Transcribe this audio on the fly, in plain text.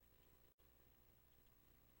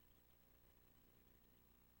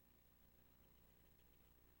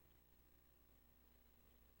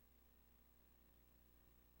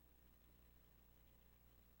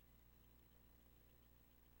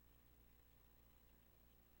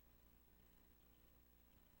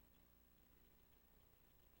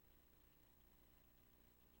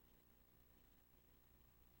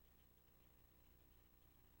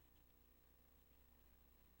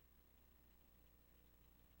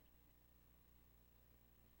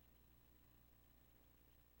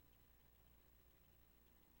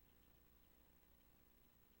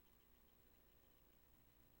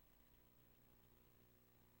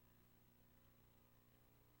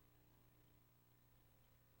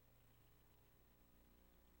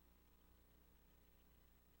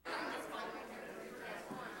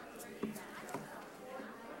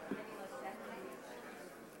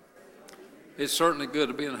It's certainly good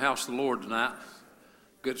to be in the house of the Lord tonight.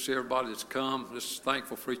 Good to see everybody that's come. Just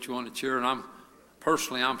thankful for each one that's here. And I'm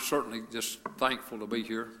certainly just thankful to be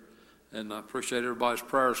here. And I appreciate everybody's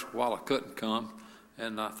prayers while I couldn't come.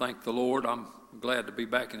 And I thank the Lord. I'm glad to be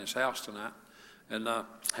back in his house tonight. And I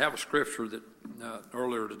have a scripture that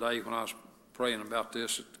earlier today when I was praying about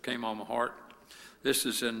this, it came on my heart. This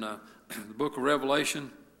is in the book of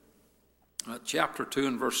Revelation, chapter 2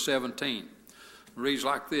 and verse 17. It reads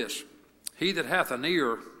like this: He that hath an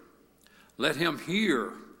ear, let him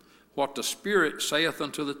hear what the Spirit saith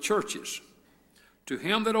unto the churches. To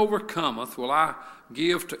him that overcometh will I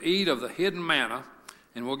give to eat of the hidden manna,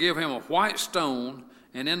 and will give him a white stone,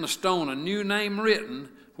 and in the stone a new name written,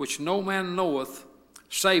 which no man knoweth,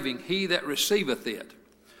 saving he that receiveth it.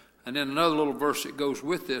 And then another little verse that goes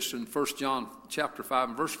with this in 1 John chapter 5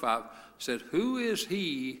 and verse 5 said, Who is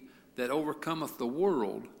he that overcometh the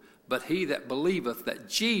world, but he that believeth that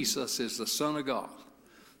Jesus is the Son of God?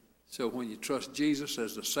 So when you trust Jesus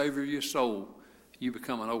as the Savior of your soul, you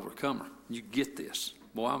become an overcomer. You get this.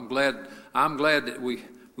 Boy, I'm glad that we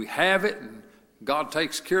have it, and God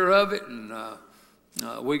takes care of it, and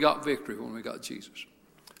we got victory when we got Jesus.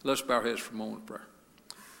 Let's bow our heads for a moment of prayer.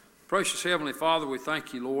 Precious Heavenly Father, we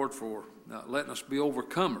thank you, Lord, for letting us be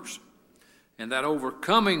overcomers, and that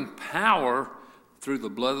overcoming power through the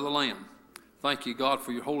blood of the Lamb. Thank you, God,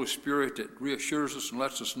 for your Holy Spirit that reassures us and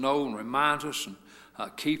lets us know and reminds us and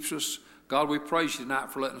keeps us. God, we praise you tonight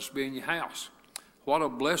for letting us be in your house. What a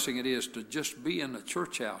blessing it is to just be in the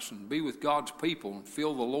church house and be with God's people and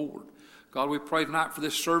feel the Lord. God, we pray tonight for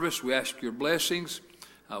this service. We ask your blessings.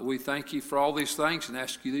 We thank you for all these things and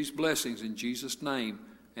ask you these blessings in Jesus' name,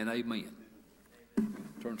 and amen.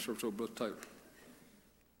 Turn the service over to Brother Taylor.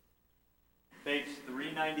 Page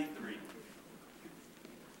 393.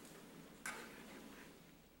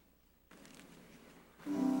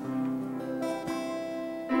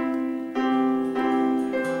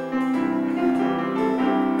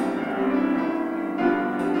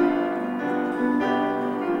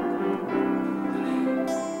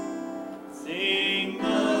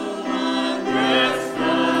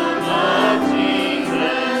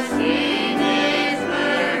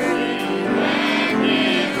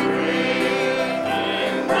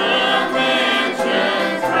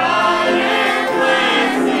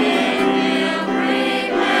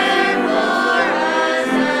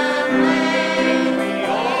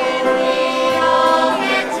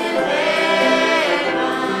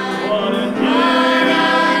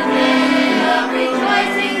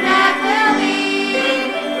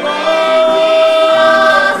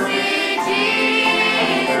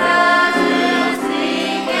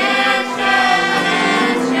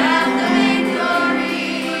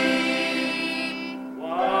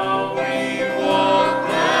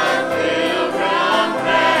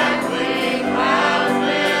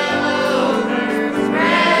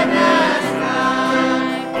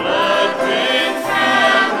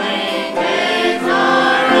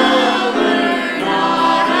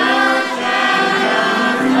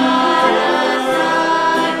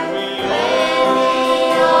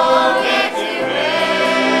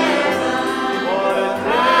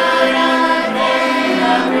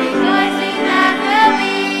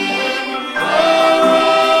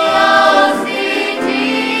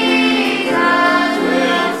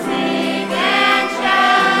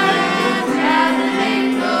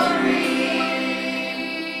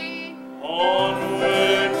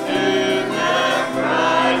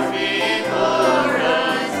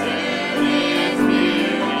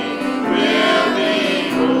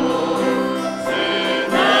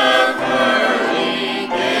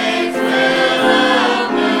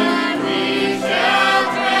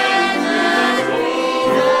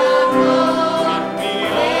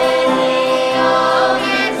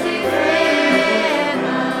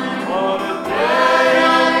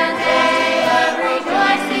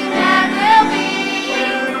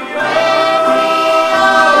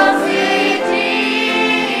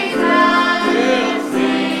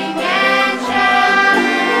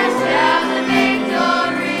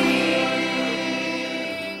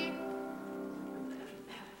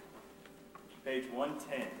 Page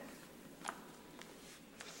 110.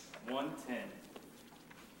 110.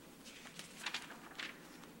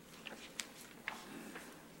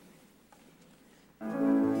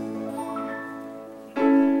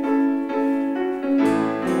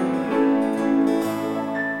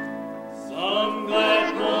 Some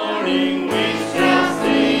glad morning we shall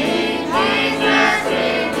see Jesus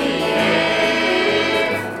in the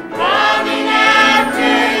air, coming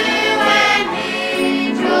after you and me.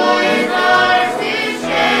 Joy is ours to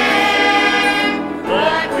share.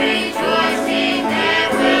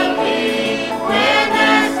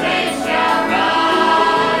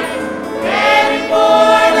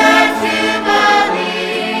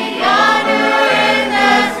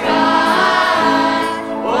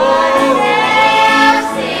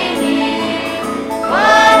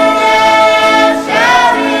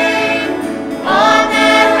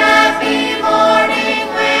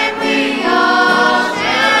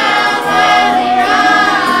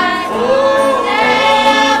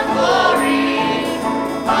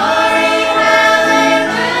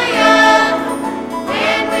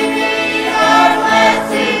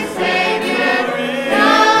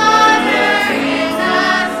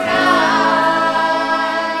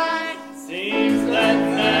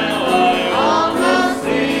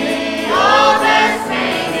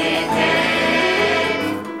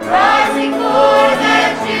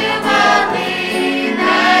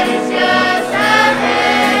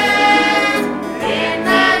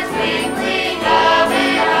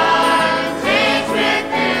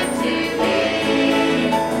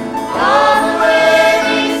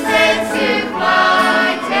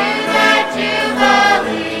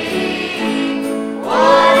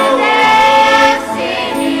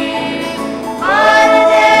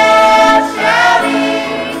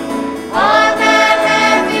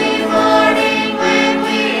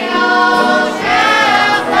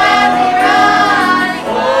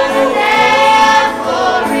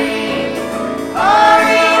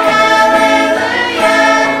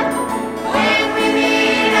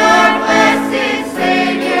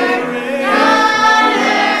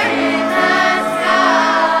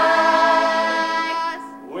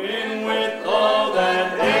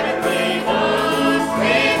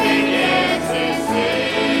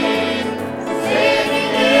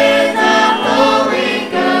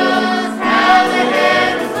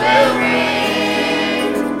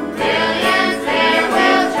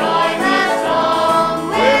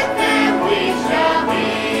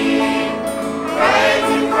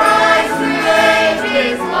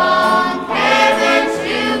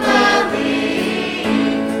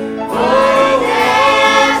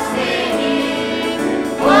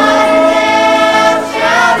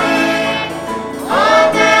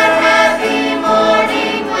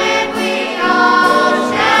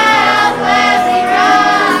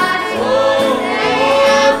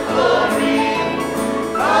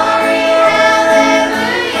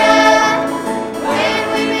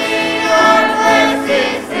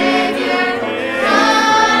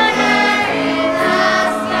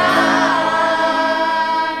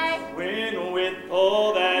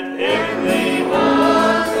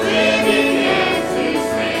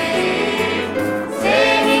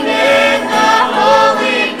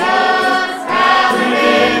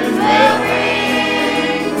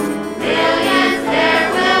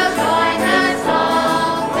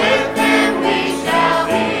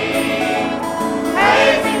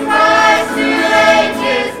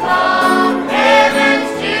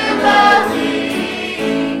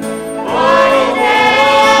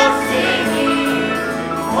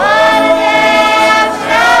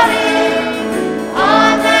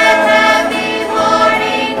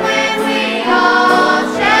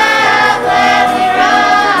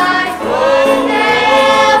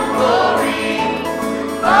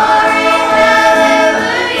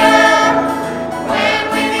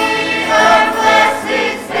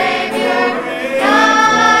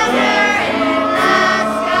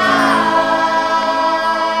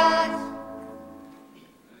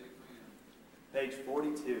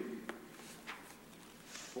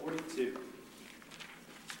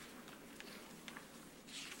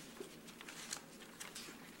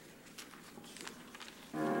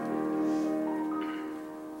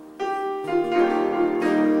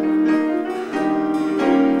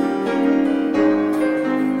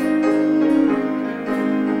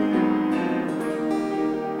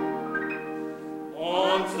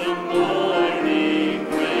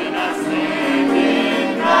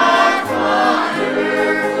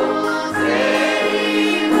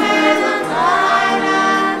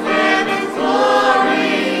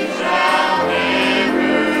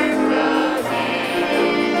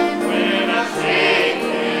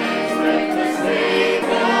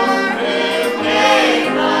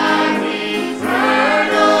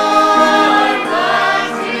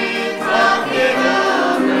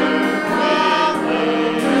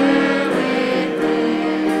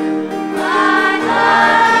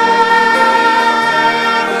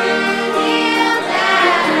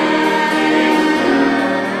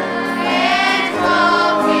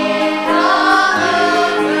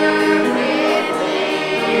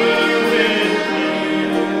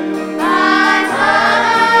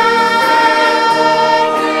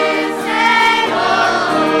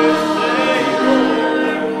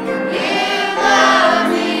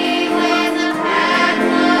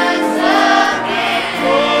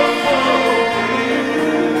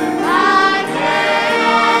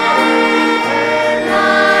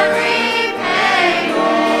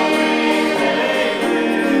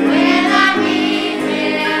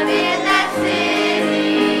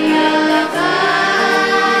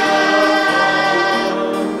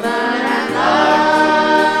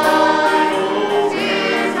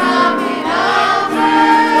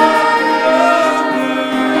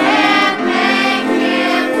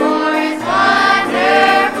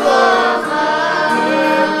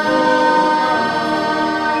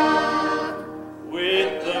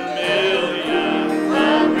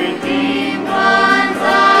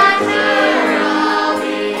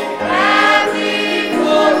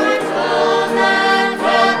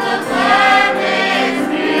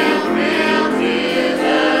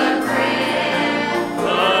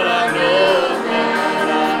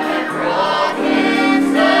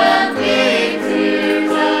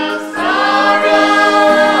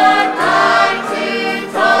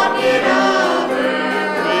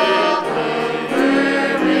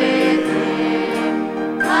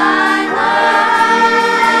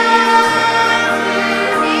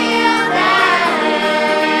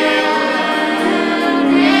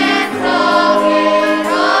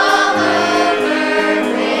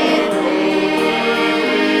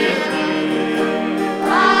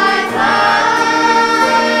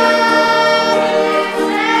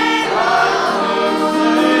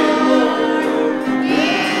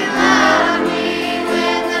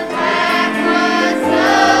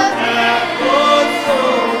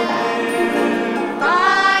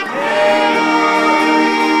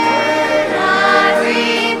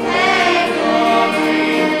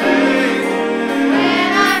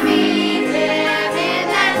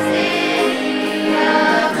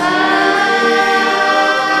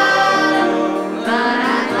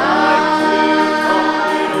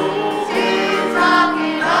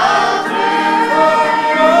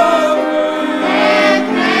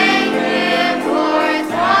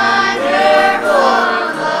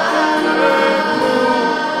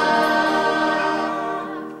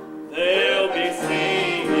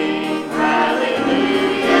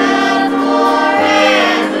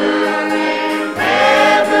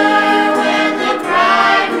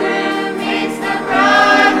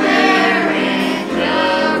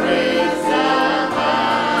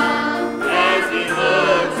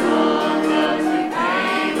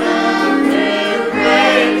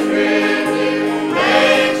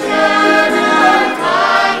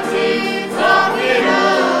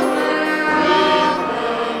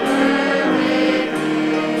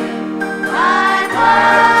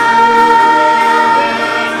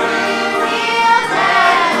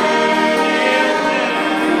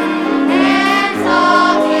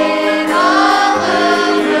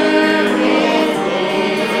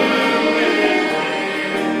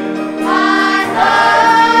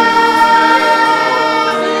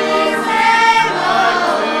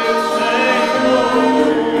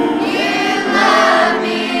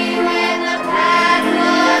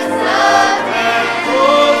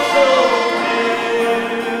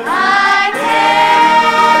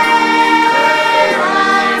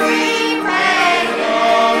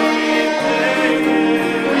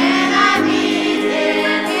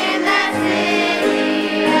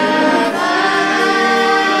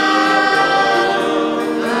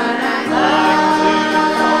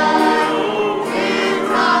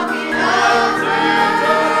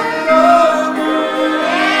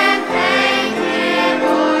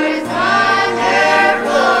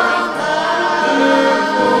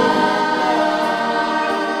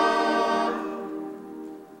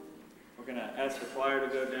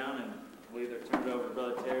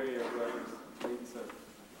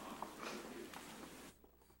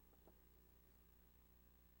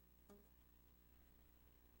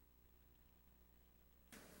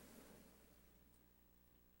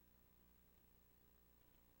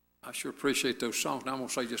 I sure appreciate those songs. Now I'm going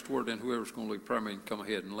to say just a word, and whoever's going to lead prayer meeting, come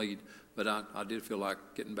ahead and lead. But I did feel like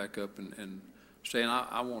getting back up and saying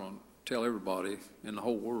I want to tell everybody in the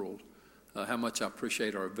whole world how much I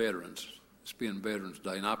appreciate our veterans. It's being Veterans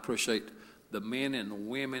Day, and I appreciate the men and the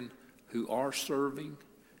women who are serving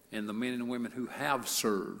and the men and women who have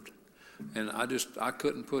served. And I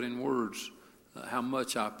couldn't put in words how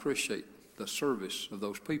much I appreciate the service of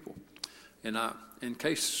those people. And in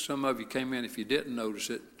case some of you came in, if you didn't notice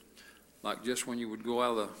it, like just when you would go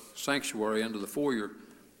out of the sanctuary into the foyer,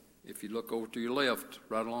 if you look over to your left,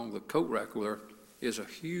 right along the coat rack there, is a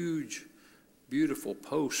huge, beautiful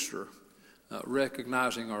poster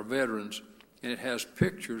recognizing our veterans, and it has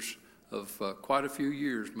pictures of quite a few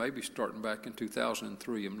years, maybe starting back in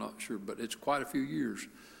 2003, I'm not sure, but it's quite a few years,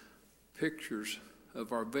 pictures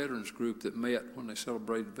of our veterans group that met when they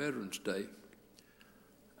celebrated Veterans Day.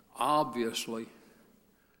 Obviously,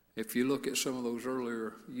 if you look at some of those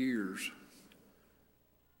earlier years,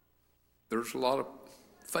 there's a lot of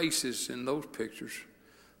faces in those pictures.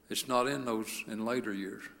 It's not in those in later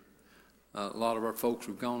years. A lot of our folks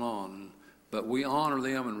have gone on, but we honor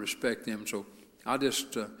them and respect them. So I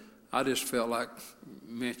just felt like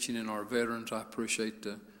mentioning our veterans. I appreciate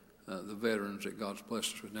the veterans that God's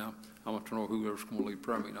blessed us with. Now I'm going to turn over whoever's going to lead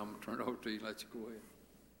prayer meeting. I'm going to turn it over to you and let you go ahead.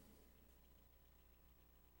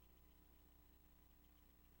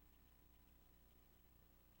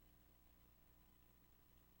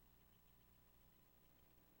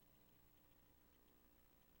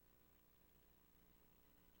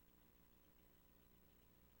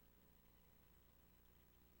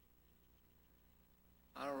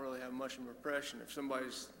 I don't really have much of an impression. If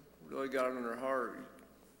somebody's really got it in their heart,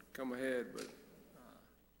 come ahead, but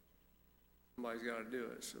somebody's got to do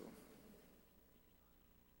it. So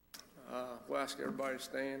we'll ask everybody to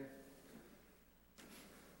stand.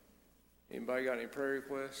 Anybody got any prayer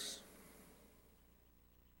requests?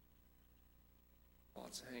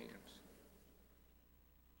 Lots of hands.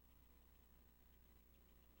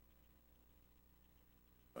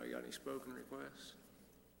 Anybody got any spoken requests?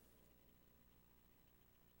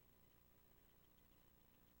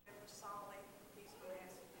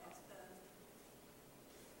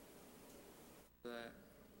 That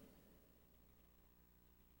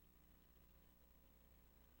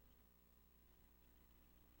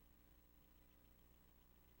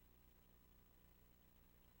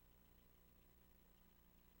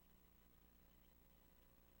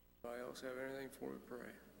anybody else have anything for me to pray?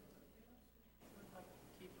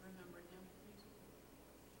 Keep remembering him, please.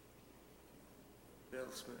 Bill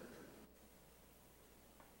Smith.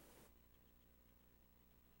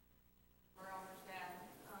 Our owner's dad,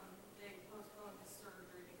 they postponed his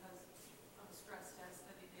surgery because of a stress test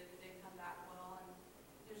that he did. It didn't come back well, and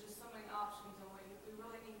there's just so many options, and we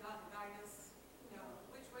really need God to guide us,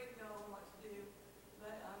 which way to go and what to do.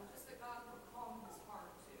 But just that God would calm his heart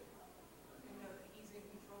too, and know that he's in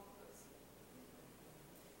control of this.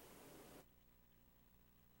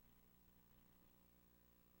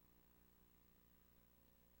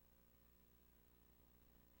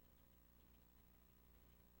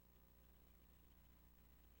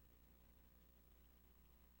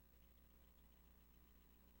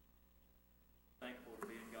 Thankful to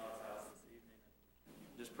be in God's house this evening.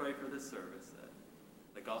 Just pray for this service that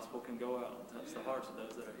the gospel can go out and touch the hearts of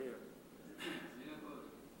those that are here.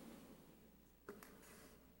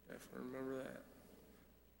 Definitely remember that.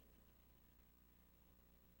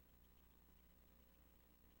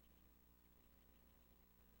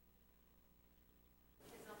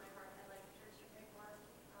 It's on my heart. I like church to pick one.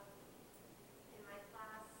 In my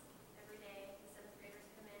class, every day, the seventh graders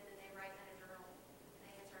come in and they write in a journal and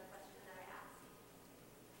they answer a question that I ask.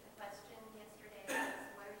 The question yesterday was,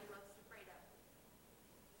 what are you most afraid of?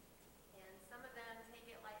 And some of them take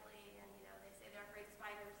it lightly,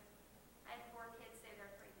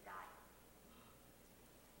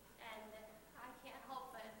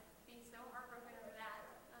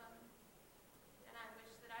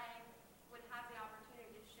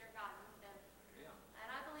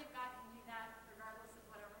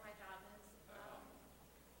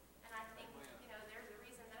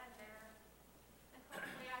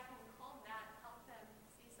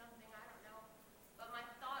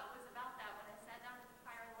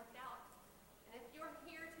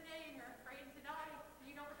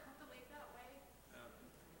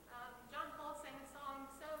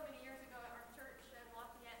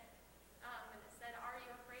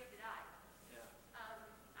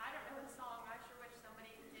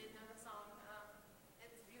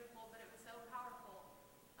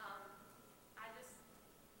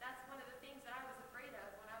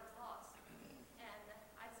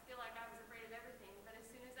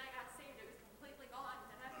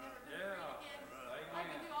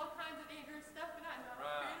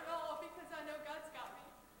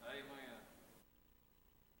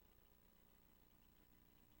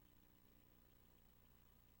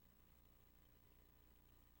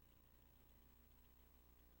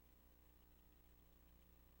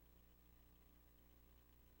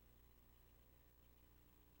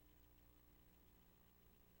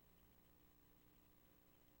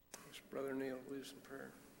 Brother Neil lead us in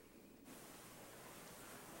prayer.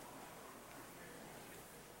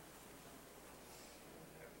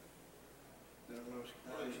 Dear most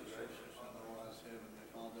kind, gracious, and wise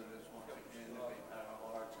Heavenly Father, this once again to be our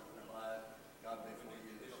hearts and our lives. God, before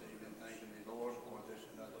you this evening, thanking the Lord for this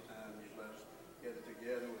another time you let us get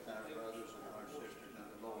together with our brothers and our sisters in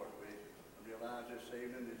the Lord. We realize this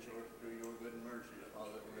evening that through your good mercy,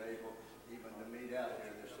 Father, we're able even to meet out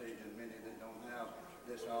here this evening. Many that don't have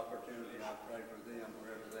this opportunity, I pray for them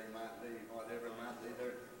wherever they might be, whatever might be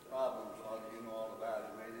their problems, Father, you know all about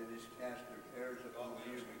it. May they just cast their cares upon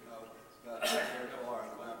you because God is there for them.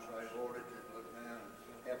 And I pray, Lord, that you look down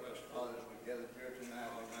and help us, Father, as we gather here tonight.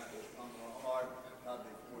 We might just come to our heart, God,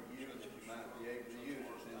 before you, that you might be able to use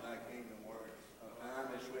us in thy kingdom work. Time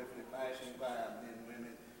is swiftly passing by. Men and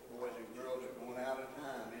women, boys and girls are going out of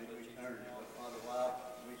time into eternity. But Father, while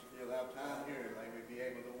we still have time here, may we be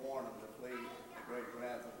able to warn them to flee the great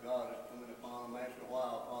wrath of God is coming upon them after a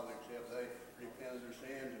while, Father, except they repent of their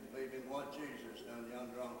sins and believe in what Jesus done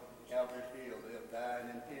yonder on Calvary's hill. They'll die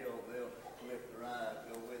and heal. They'll lift their eyes.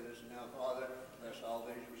 Go with us now, Father. Bless all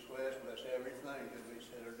these requests. Bless everything that we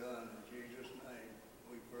said or done. In Jesus' name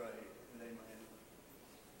we pray. And amen.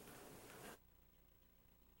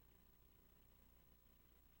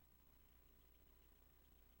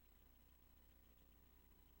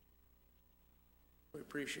 We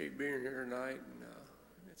appreciate being here tonight, and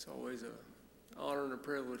it's always an honor and a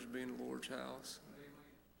privilege to be in the Lord's house.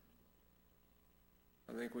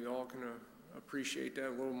 I think we all can appreciate that a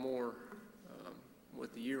little more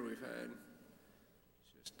with the year we've had.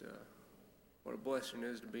 It's just what a blessing it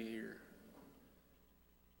is to be here.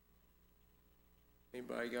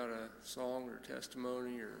 Anybody got a song or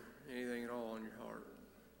testimony or anything at all on your heart?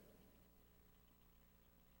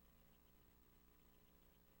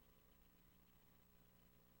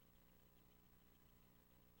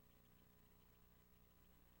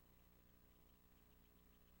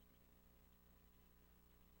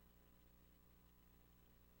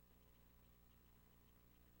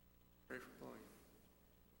 Pray for Blaine.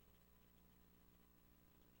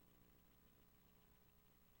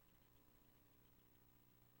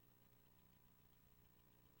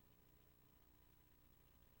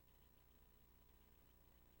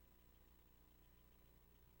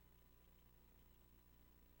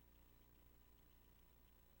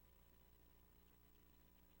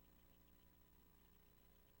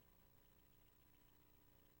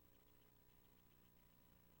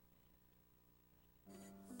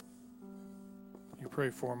 You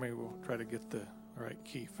pray for me. We'll try to get the right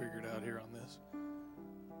key figured out here on this.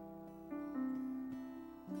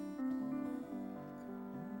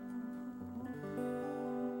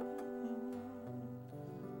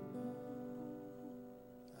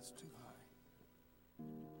 That's too high.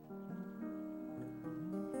 That's about right.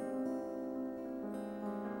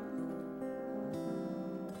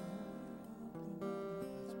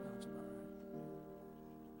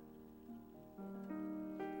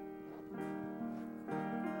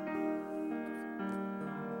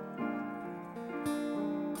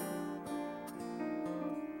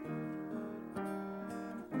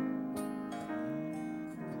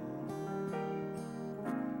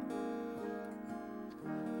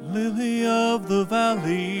 Lily of the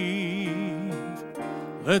valley,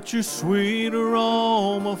 let your sweet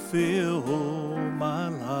aroma fill my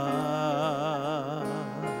life.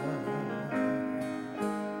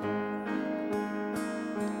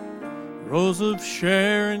 Rose of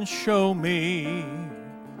Sharon, show me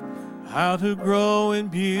how to grow in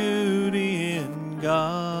beauty in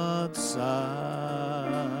God's sight.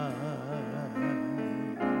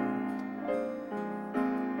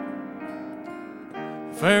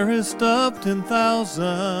 Fairest of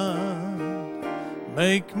 10,000,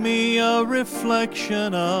 make me a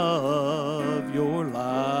reflection of your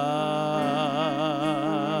light.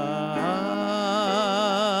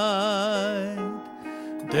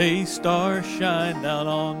 Day star, shine down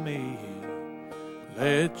on me.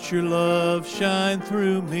 Let your love shine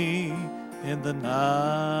through me in the night.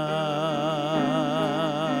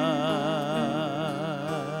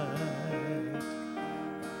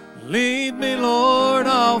 Lead me, Lord,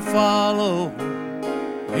 I'll follow.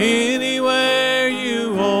 Anywhere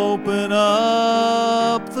you open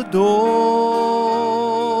up the door.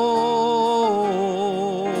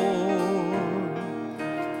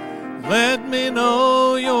 Let me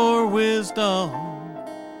know your wisdom.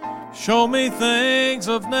 Show me things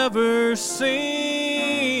I've never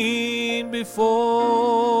seen before.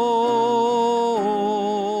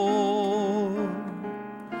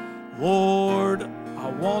 Lord, I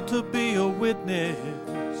want to be a witness.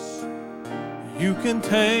 You can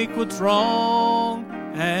take what's wrong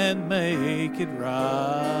and make it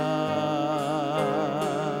right.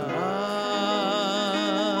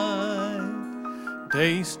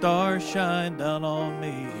 Day star, shine down on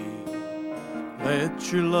me.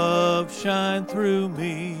 Let your love shine through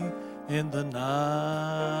me in the night.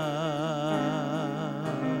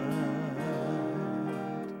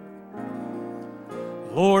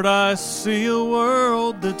 Lord, I see a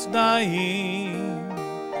world that's dying,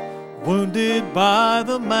 wounded by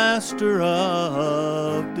the master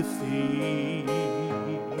of defeat.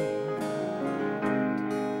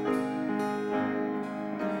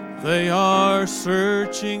 They are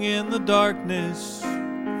searching in the darkness,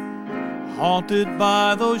 haunted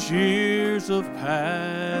by those years of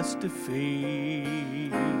past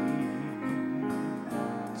defeats.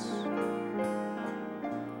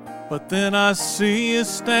 But then I see you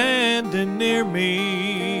standing near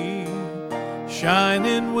me,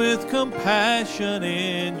 shining with compassion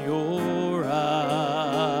in your eyes.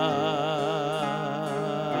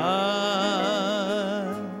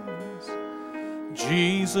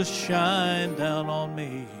 Jesus, shine down on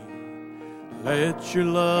me. Let your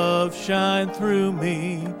love shine through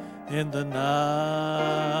me in the night.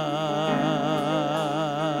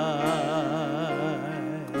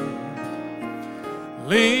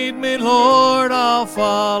 Lead me, Lord, I'll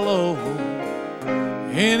follow.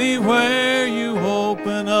 Anywhere you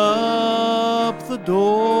open up the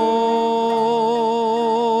door,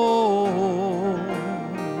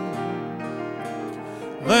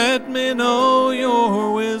 let me know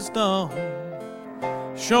your wisdom.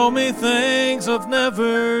 Show me things I've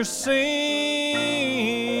never seen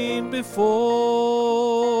before.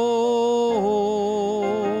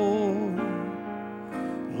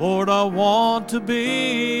 Lord, I want to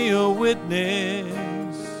be a witness.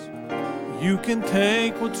 You can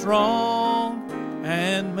take what's wrong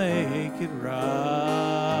and make it right.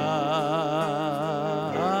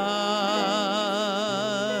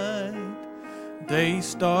 Day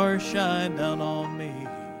star, shine down on me.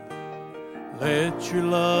 Let your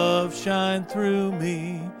love shine through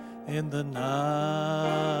me in the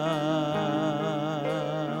night.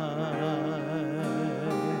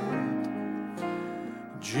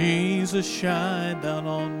 Jesus, shine down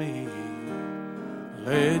on me.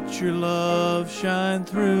 Let your love shine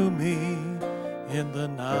through me in the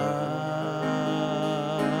night.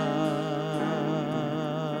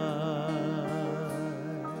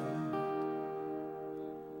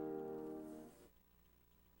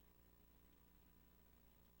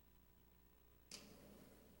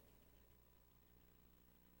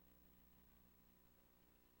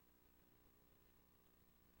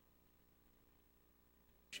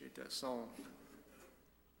 Appreciate that song.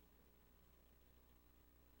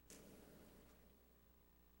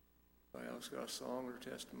 Anybody else got a song or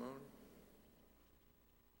testimony?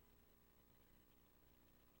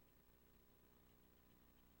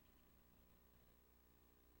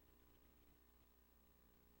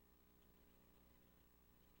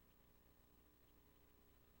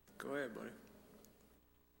 Go ahead, buddy.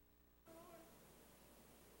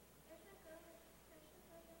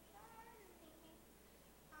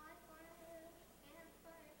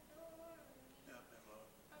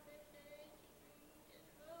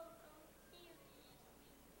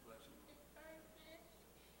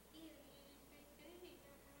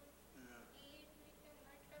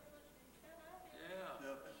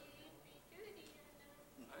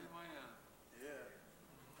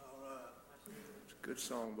 Good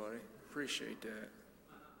song, buddy. Appreciate that.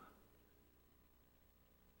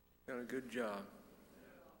 Done a good job.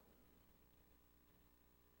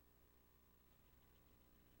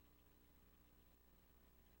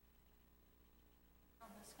 On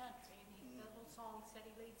this country, and the little song said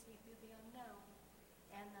he leads me through the unknown.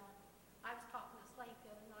 And I was talking to Slate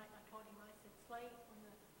the other night, and I told him, I said, Slate,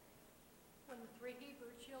 when the three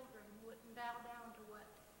Hebrew children wouldn't bow down to what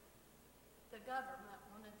the government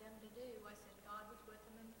wanted them to do, I said, God was with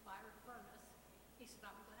them in the fire furnace. He said,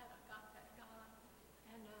 I'm glad I got that, God.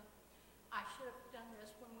 And I should have done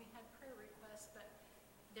this when we had prayer requests, but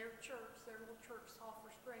their little church,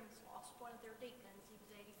 Sulphur Springs, lost one of their deacons. He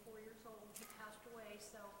was 84 years old. He passed away,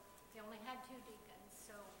 so they only had 2 deacons.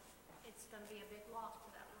 So it's going to be a big loss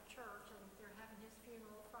to that little church, and they're having his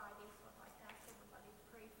funeral Friday, so I'd like to ask everybody to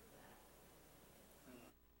pray for that.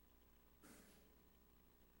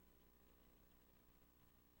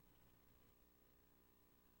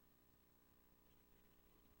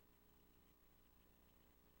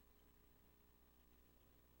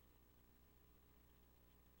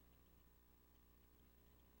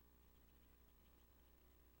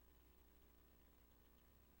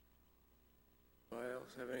 Anybody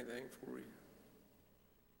else have anything before we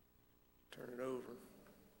turn it over?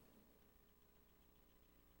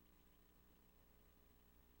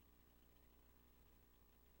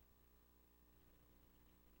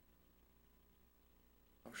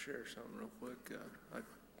 I'll share something real quick. I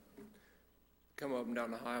come up and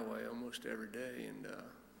down the highway almost every day, and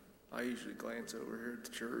I usually glance over here at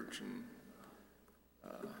the church, and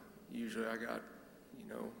usually I got,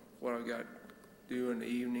 what I got to do in the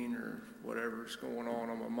evening or whatever's going on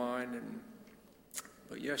my mind.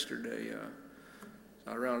 But yesterday,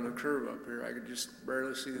 I rounded a curve up here. I could just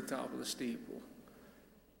barely see the top of the steeple,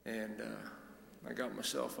 and I got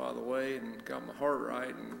myself out of the way and got my heart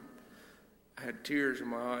right, and I had tears in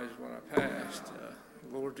my eyes when I passed.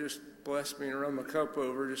 The Lord just blessed me and run my cup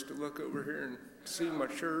over just to look over here and see my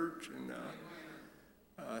church and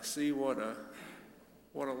see what a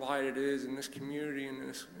light it is in this community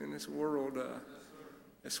and in this world.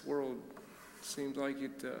 This world seems like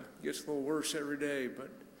it gets a little worse every day,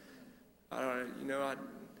 but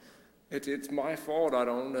it's my fault I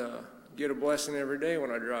don't get a blessing every day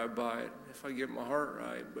when I drive by it if I get my heart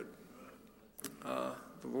right. But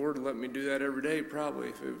the Lord let me do that every day probably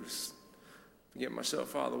if it was to get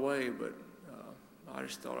myself out of the way. But I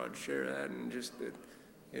just thought I'd share that, and just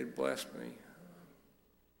it blessed me.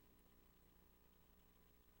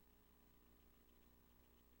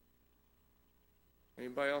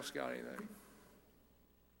 Anybody else got anything?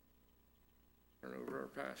 Turn over to our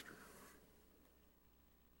pastor.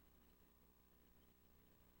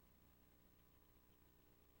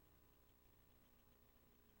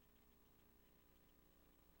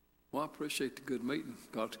 Well, I appreciate the good meeting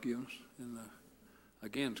God's given us. And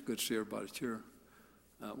again, it's good to see everybody's here.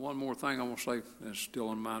 One more thing I want to say is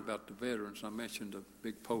still in mind about the veterans. I mentioned the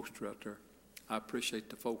big poster out there. I appreciate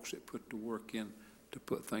the folks that put the work in to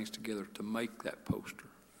put things together to make that poster.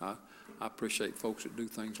 I appreciate folks that do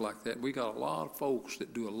things like that. We got a lot of folks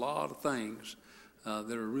that do a lot of things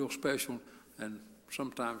that are real special, and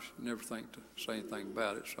sometimes you never think to say anything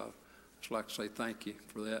about it. So I just like to say thank you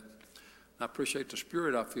for that. I appreciate the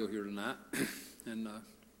spirit I feel here tonight, and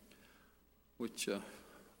which,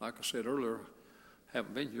 like I said earlier,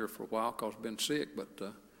 haven't been here for a while because I've been sick, but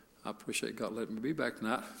I appreciate God letting me be back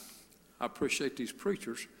tonight. I appreciate these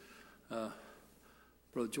preachers.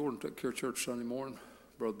 Brother Jordan took care of church Sunday morning,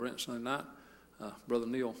 Brother Brent Sunday night, Brother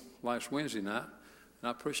Neil last Wednesday night, and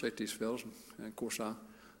I appreciate these fellows. And of course, I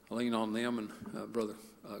lean on them, and Brother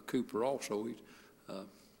Cooper also.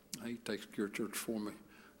 He takes care of church for me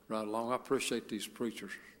right along. I appreciate these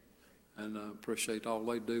preachers, and I appreciate all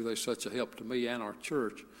they do. They're such a help to me and our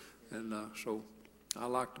church, and so I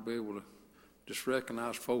like to be able to just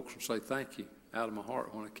recognize folks and say thank you out of my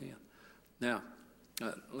heart when I can. Now,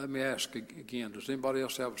 let me ask again, does anybody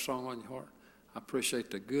else have a song on your heart? I appreciate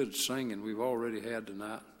the good singing we've already had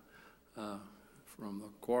tonight, from the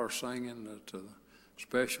choir singing to the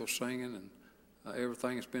special singing, and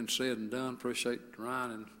everything that's been said and done. Appreciate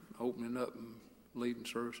Ryan and opening up and leading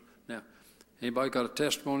service. Now, anybody got a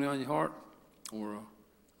testimony on your heart or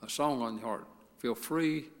a song on your heart? Feel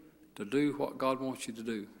free to do what God wants you to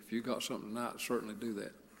do. If you got something tonight, certainly do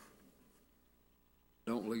that.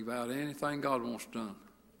 Don't leave out anything God wants done.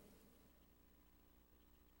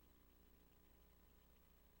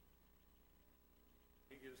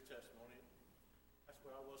 He gives testimony. That's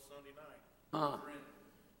where I was Sunday night. He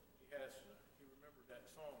remembered that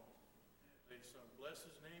song. They sung, "Bless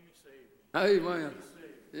His name, He saved me." Amen. He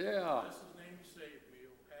saved me. Yeah. Bless His name, He saved me.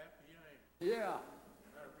 Oh, happy I am. Yeah.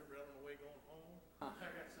 And I remember on the way going home, I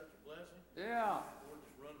got such a blessing. Yeah. The Lord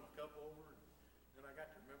just run my cup over, and then I got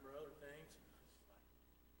to remember other things.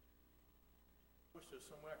 I wish there's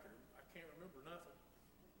some way I can't remember nothing.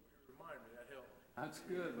 Remind me, that helped me. That's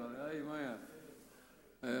good, buddy. Amen.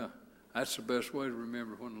 Yeah. That's the best way to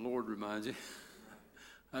remember, when the Lord reminds you.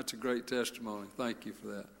 That's a great testimony. Thank you for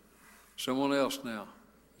that. Someone else now.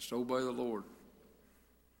 Just obey the Lord.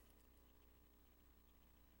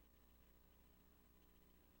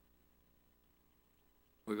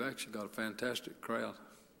 We've actually got a fantastic crowd.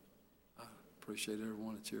 I appreciate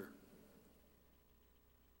everyone that's here.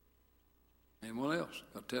 Anyone else?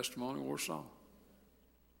 A testimony or a song?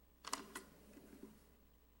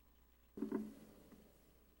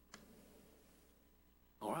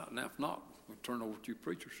 All right, now if not, we'll turn over to you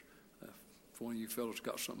preachers. If one of you fellows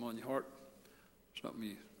got something on your heart, something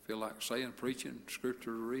you feel like saying, preaching,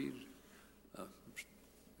 scripture to read,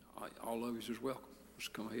 all of you is welcome.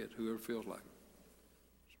 Just come ahead, whoever feels like it.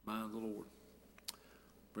 It's mine of the Lord.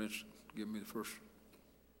 Brent's give me the first.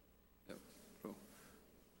 Yep. So,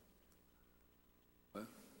 well,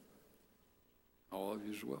 all of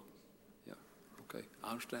you is welcome. Yeah. Okay.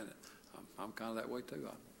 I understand it. I'm kind of that way too.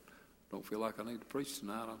 I don't feel like I need to preach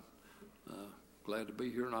tonight. I'm glad to be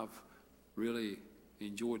here, and I've really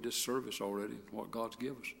enjoyed this service already, what God's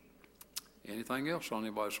given us. Anything else on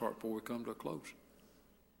anybody's heart before we come to a close?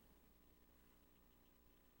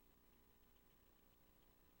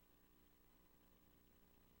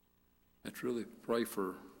 truly pray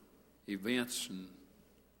for events and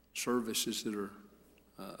services that are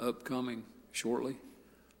upcoming shortly.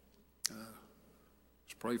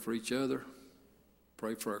 Let's pray for each other,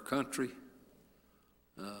 pray for our country.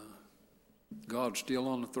 God's still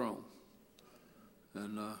on the throne.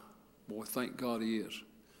 And boy, thank God he is.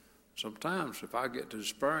 Sometimes if I get to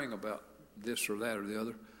despairing about this or that or the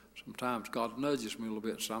other, sometimes God nudges me a little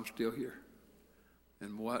bit, so I'm still here.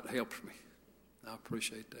 And boy, it helps me. I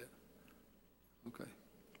appreciate that. Okay.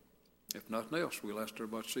 If nothing else, we'll ask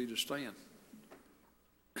everybody to see to stand.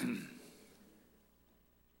 I'm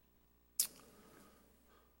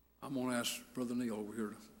going to ask Brother Neil over here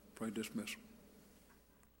to pray dismissal.